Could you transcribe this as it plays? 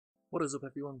What is up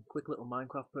everyone, quick little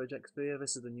Minecraft project for you.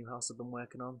 This is the new house I've been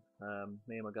working on,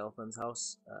 me and my girlfriend's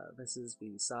house. This is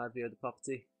the side view of the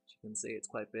property. As you can see, it's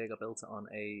quite big. I built it on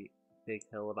a big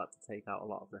hill. I've had to take out a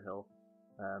lot of the hill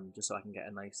just so I can get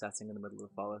a nice setting in the middle of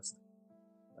the forest.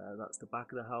 That's the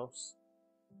back of the house.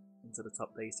 And to the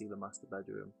top there you see the master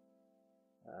bedroom.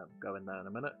 Go in there in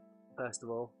a minute. First of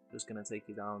all, just going to take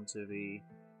you down to the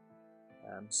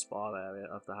spa area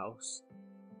of the house.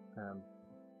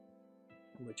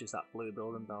 Which is that blue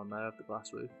building down there with the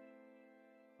glass roof.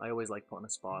 I always like putting a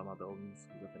spa in my buildings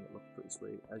because I think it looks pretty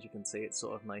sweet. As you can see, it's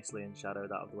sort of nicely in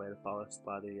shadowed out of the way of the forest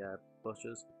by the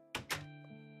bushes.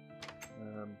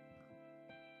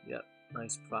 Yep,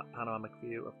 nice panoramic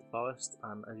view of the forest,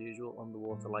 and as usual,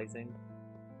 underwater lighting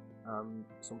and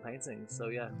some paintings. So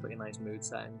yeah, pretty nice mood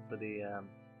setting for the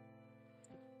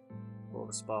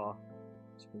spa.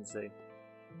 As you can see,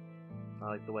 I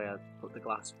like the way I put the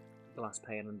glass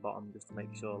pane in the bottom just to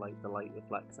make sure like the light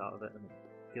reflects out of it and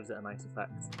gives it a nice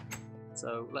effect.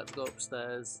 So let's go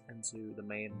upstairs into the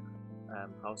main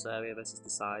house area. This is the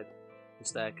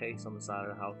staircase on the side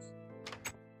of the house.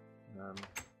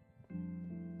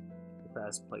 The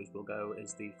first place we'll go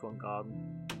is the front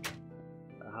garden.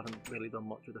 I haven't really done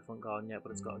much with the front garden yet,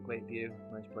 but it's got a great view,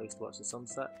 nice place to watch the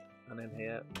sunset. And in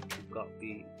here we've got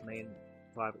the main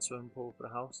private swimming pool for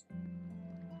the house.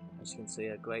 As you can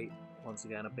see, once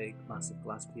again, a big massive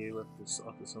glass view of the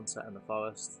sunset and the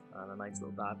forest, and a nice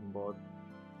little diving board.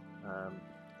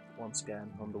 Once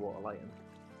again, underwater lighting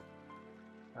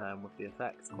with the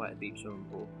effect. Quite a deep swimming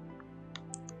pool.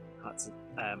 Had to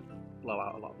blow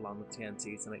out a lot of land with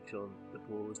TNT to make sure the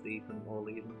pool was deep and all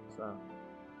even. So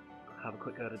have a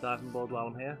quick go to the diving board while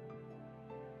I'm here.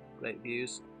 Great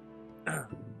views.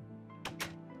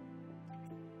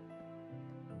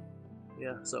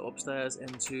 Yeah, so upstairs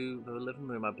into the living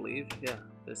room, I believe. Yeah,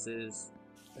 this is,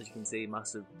 as you can see,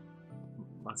 massive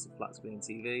flat screen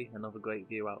TV. Another great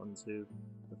view out into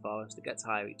the forest. It gets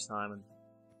higher each time, and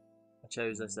I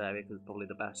chose this area because it's probably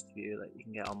the best view that you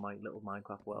can get on my little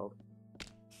Minecraft world.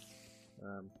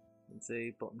 You can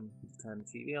see button to turn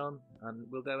the TV on, and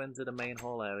we'll go into the main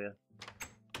hall area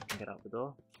and get out the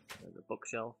door. There's a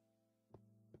bookshelf.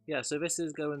 Yeah, so this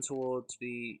is going towards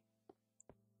the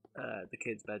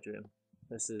kids' bedroom.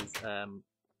 This is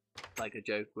like a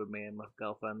joke with me and my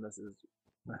girlfriend. This is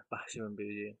Basher and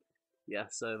Bougie. Yeah,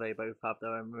 so they both have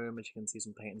their own room. As you can see,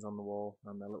 some paintings on the wall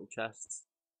and their little chests.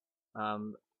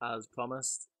 As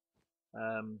promised,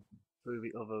 through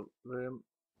the other room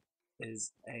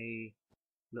is a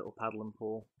little paddling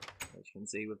pool, which you can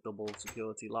see with double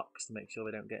security locks to make sure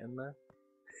they don't get in there.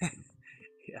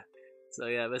 Yeah. So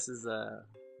yeah, this is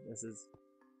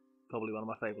probably one of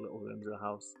my favourite little rooms of the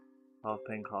house. Half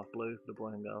pink, half blue for the boy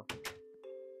and girl.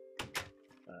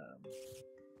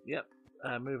 Yep.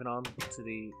 Moving on to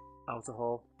the outer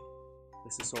hall.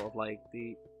 This is sort of like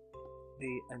the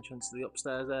entrance to the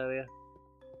upstairs area.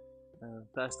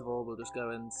 First of all, we'll just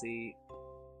go and see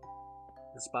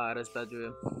the spider's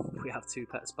bedroom. We have two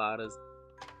pet spiders.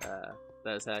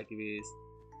 There's Hercules.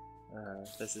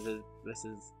 This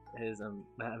is his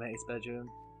mermaid's bedroom.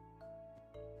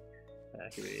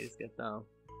 Hercules, get down.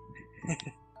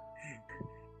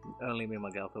 Only me and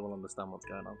my girlfriend will understand what's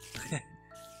going on.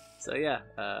 So yeah,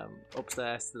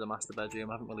 upstairs to the master bedroom.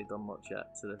 I haven't really done much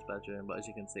yet to this bedroom, but as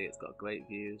you can see, it's got great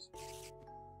views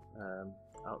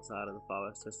outside of the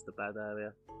forest. This is the bed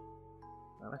area,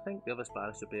 and I think the other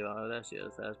spider should be around. Oh, there she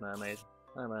is. There's Mermaid.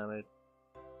 Hi, Mermaid.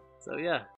 So yeah,